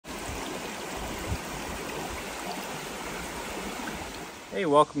Hey,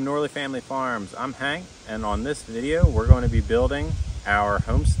 welcome to Norley Family Farms. I'm Hank, and on this video we're going to be building our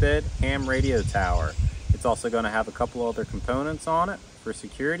Homestead ham radio tower. It's also going to have a couple other components on it for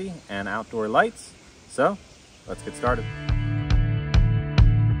security and outdoor lights. So let's get started.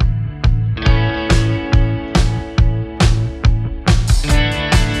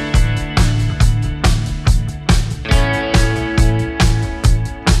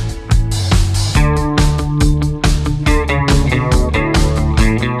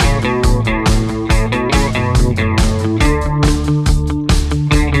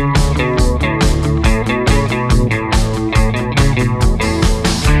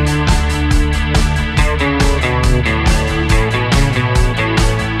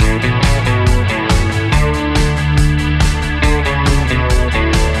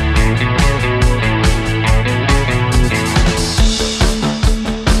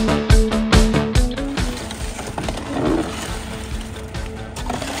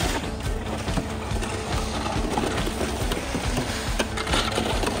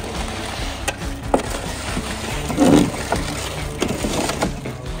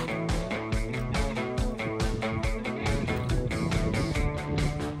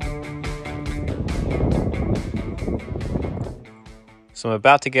 So I'm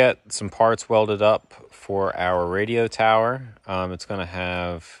about to get some parts welded up for our radio tower. It's going to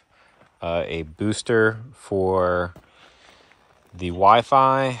have a booster for the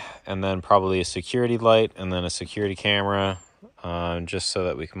Wi-Fi, and then probably a security light, and then a security camera, just so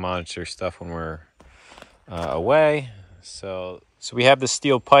that we can monitor stuff when we're away. So we have this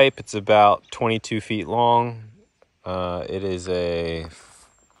steel pipe. It's about 22 feet long. It is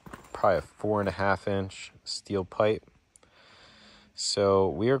probably a 4.5 inch steel pipe. So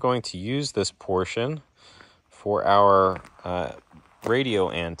we are going to use this portion for our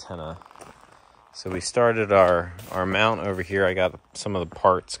radio antenna. So we started our mount over here. I got some of the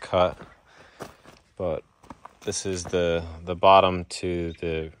parts cut, but this is the bottom to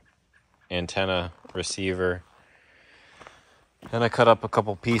the antenna receiver. And I cut up a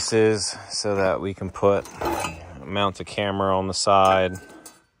couple pieces so that we can mount a camera on the side.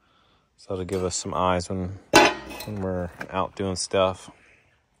 So it'll give us some eyes when we're out doing stuff.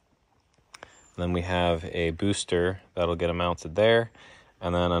 And then we have a booster that'll get mounted there,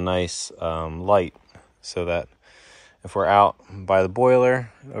 and then a nice light so that if we're out by the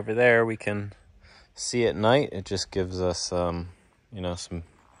boiler over there, we can see at night. It just gives us some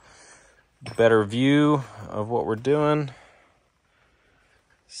better view of what we're doing.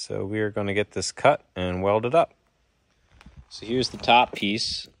 So we are going to get this cut and welded up. So here's the top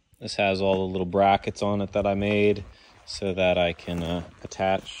piece. This has all the little brackets on it that I made so that I can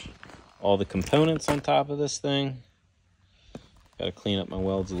attach all the components on top of this thing. Got to clean up my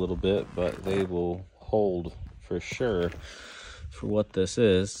welds a little bit, but they will hold for sure for what this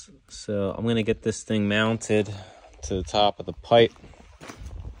is. So I'm going to get this thing mounted to the top of the pipe.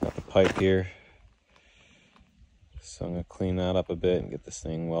 Got the pipe here. So I'm going to clean that up a bit and get this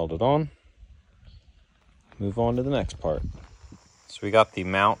thing welded on. Move on to the next part. So we got the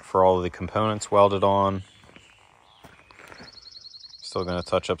mount for all of the components welded on. Still going to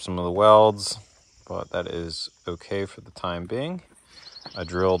touch up some of the welds, but that is okay for the time being. I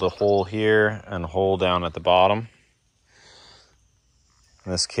drilled a hole here and a hole down at the bottom.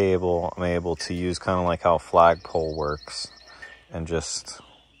 And this cable I'm able to use kind of like how a flagpole works and just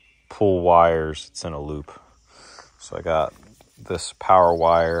pull wires. It's in a loop. So I got this power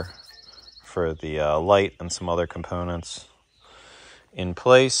wire for the light and some other components in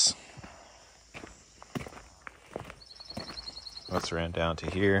place. Let's ran down to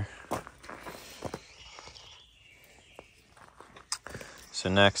here. So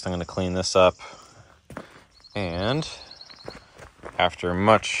next I'm going to clean this up, and after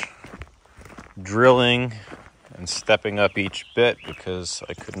much drilling and stepping up each bit, because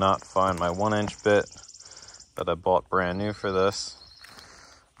I could not find my 1-inch bit that I bought brand new for this,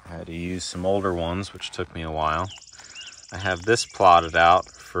 I had to use some older ones, which took me a while. I have this plotted out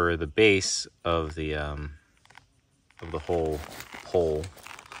for the base of the whole pole.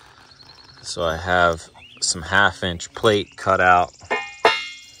 So I have some 1/2-inch plate cut out,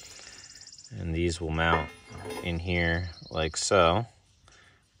 and these will mount in here like so.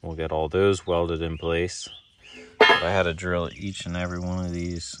 We'll get all those welded in place. But I had to drill each and every one of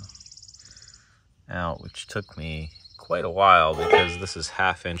these out, which took me quite a while because this is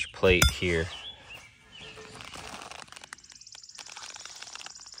 1/2-inch plate here.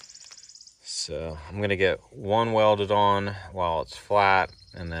 So I'm going to get one welded on while it's flat,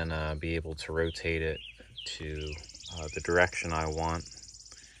 and then be able to rotate it to the direction I want,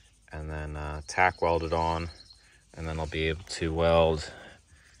 and then tack weld it on, and then I'll be able to weld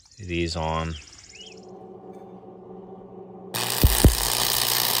these on.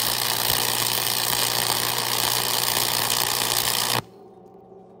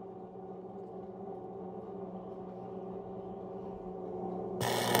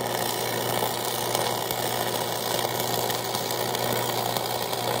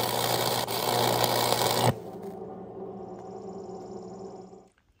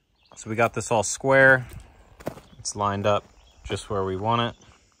 So we got this all square. It's lined up just where we want it.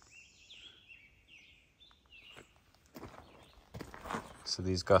 So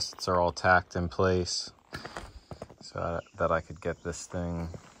these gussets are all tacked in place so that I could get this thing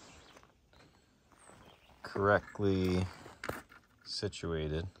correctly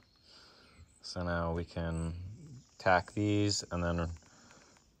situated. So now we can tack these and then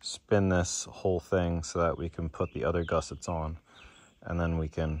spin this whole thing so that we can put the other gussets on. And then we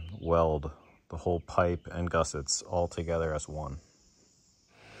can weld the whole pipe and gussets all together as one.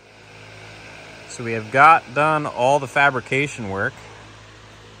 So we have got done all the fabrication work.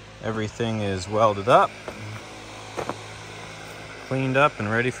 Everything is welded up, cleaned up,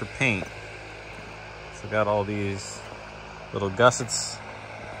 and ready for paint. So got all these little gussets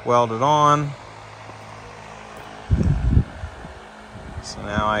welded on. So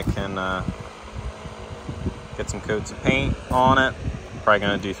now I can get some coats of paint on it. Probably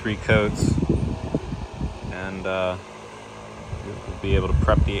gonna do 3 coats, and we'll be able to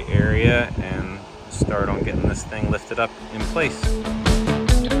prep the area and start on getting this thing lifted up in place.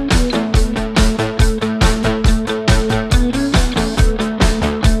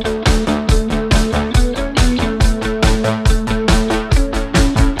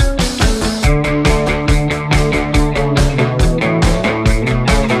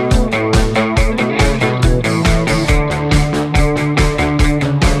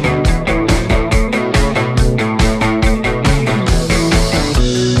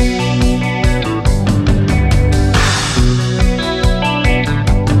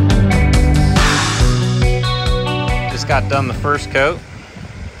 Got done the first coat. I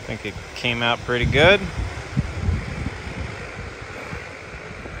think it came out pretty good.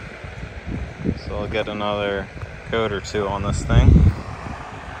 So I'll get another coat or 2 on this thing.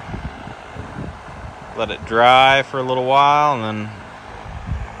 Let it dry for a little while and then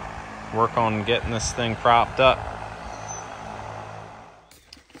work on getting this thing propped up.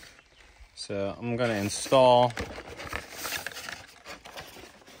 So I'm going to installing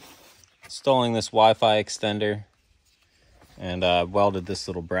this Wi-Fi extender. And welded this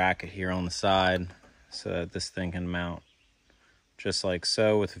little bracket here on the side so that this thing can mount just like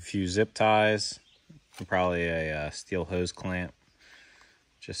so with a few zip ties and probably a steel hose clamp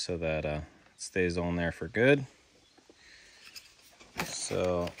just so that it stays on there for good.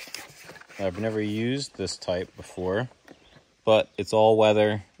 So I've never used this type before, but it's all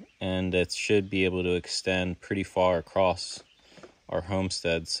weather and it should be able to extend pretty far across our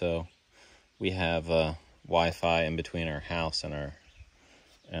homestead. So we have Wi-Fi in between our house and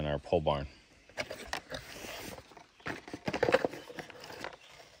our pole barn.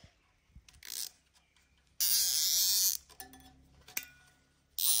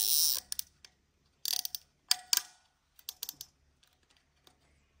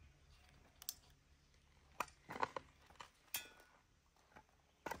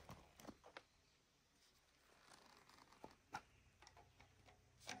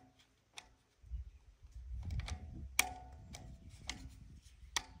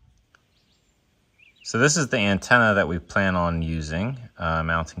 So this is the antenna that we plan on using,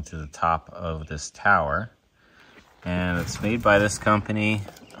 mounting to the top of this tower. And it's made by this company,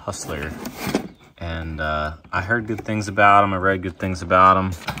 Hustler. And I heard good things about them, I read good things about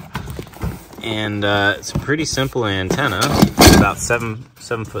them. And it's a pretty simple antenna, about 7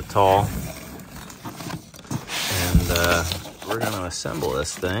 foot tall. And we're gonna assemble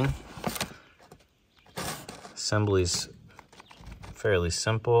this thing. Assembly's fairly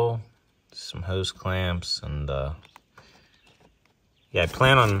simple. Some hose clamps and yeah, I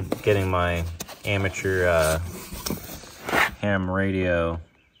plan on getting my amateur ham radio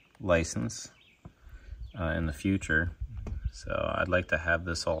license in the future, so I'd like to have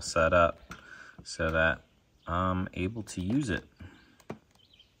this all set up so that I'm able to use it.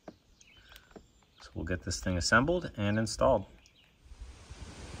 So we'll get this thing assembled and installed.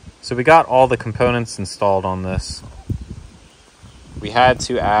 So we got all the components installed on this. We had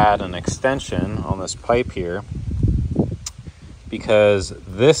to add an extension on this pipe here because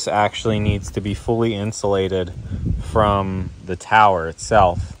this actually needs to be fully insulated from the tower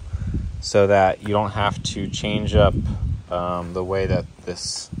itself so that you don't have to change up the way that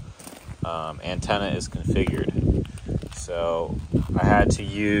this antenna is configured. So I had to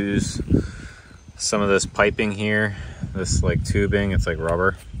use some of this piping here, this like tubing, it's like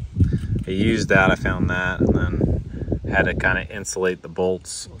rubber. I used that, I found that, and then had to kind of insulate the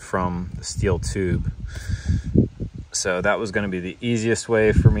bolts from the steel tube. So that was going to be the easiest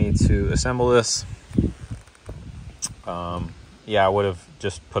way for me to assemble this. Yeah, I would have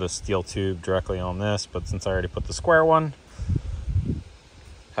just put a steel tube directly on this, but since I already put the square one,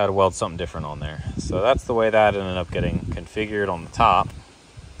 I had to weld something different on there. So that's the way that ended up getting configured on the top.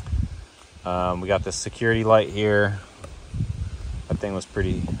 We got this security light here. That thing was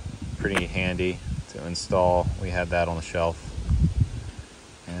pretty handy to install. We had that on the shelf.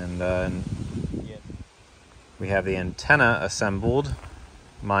 And then we have the antenna assembled,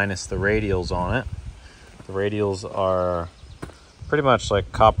 minus the radials on it. The radials are pretty much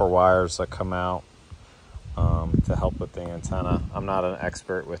like copper wires that come out to help with the antenna. I'm not an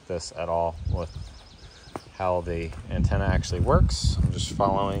expert with this at all, with how the antenna actually works. I'm just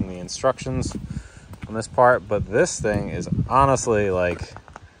following the instructions on this part, but this thing is honestly like,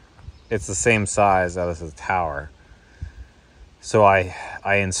 it's the same size as the tower. So I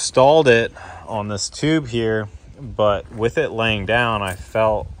installed it on this tube here, but with it laying down, I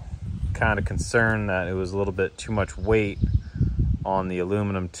felt kind of concerned that it was a little bit too much weight on the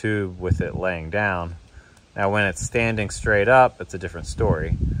aluminum tube with it laying down. Now when it's standing straight up, it's a different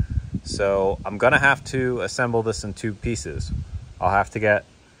story. So I'm gonna have to assemble this in two pieces. I'll have to get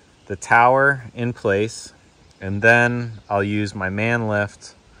the tower in place, and then I'll use my man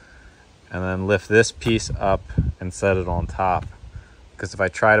lift and then lift this piece up and set it on top. Because if I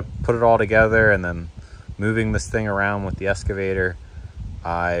try to put it all together and then moving this thing around with the excavator,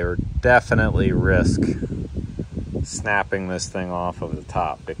 I definitely risk snapping this thing off of the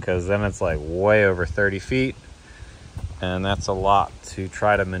top, because then it's like way over 30 feet, and that's a lot to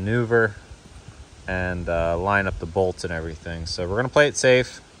try to maneuver and line up the bolts and everything. So we're gonna play it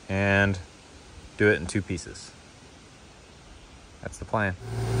safe and do it in two pieces. That's the plan.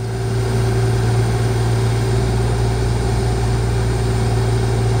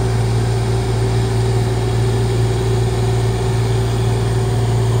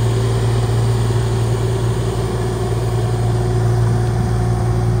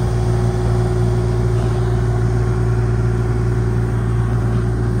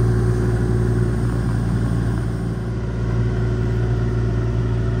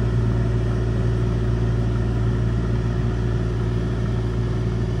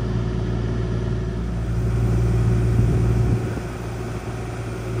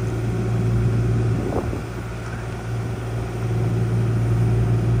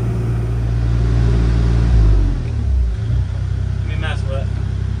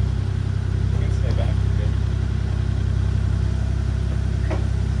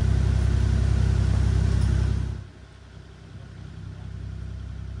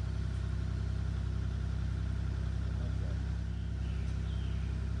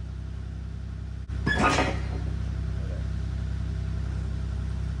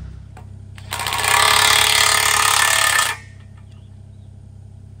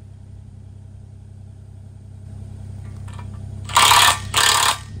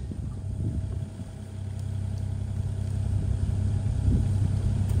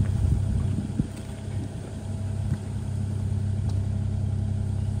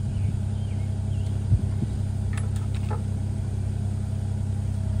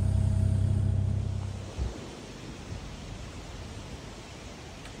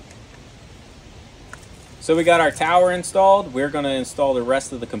 So we got our tower installed. We're going to install the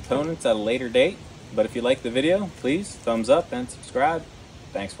rest of the components at a later date. But if you like the video, please thumbs up and subscribe.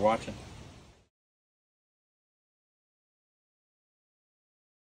 Thanks for watching.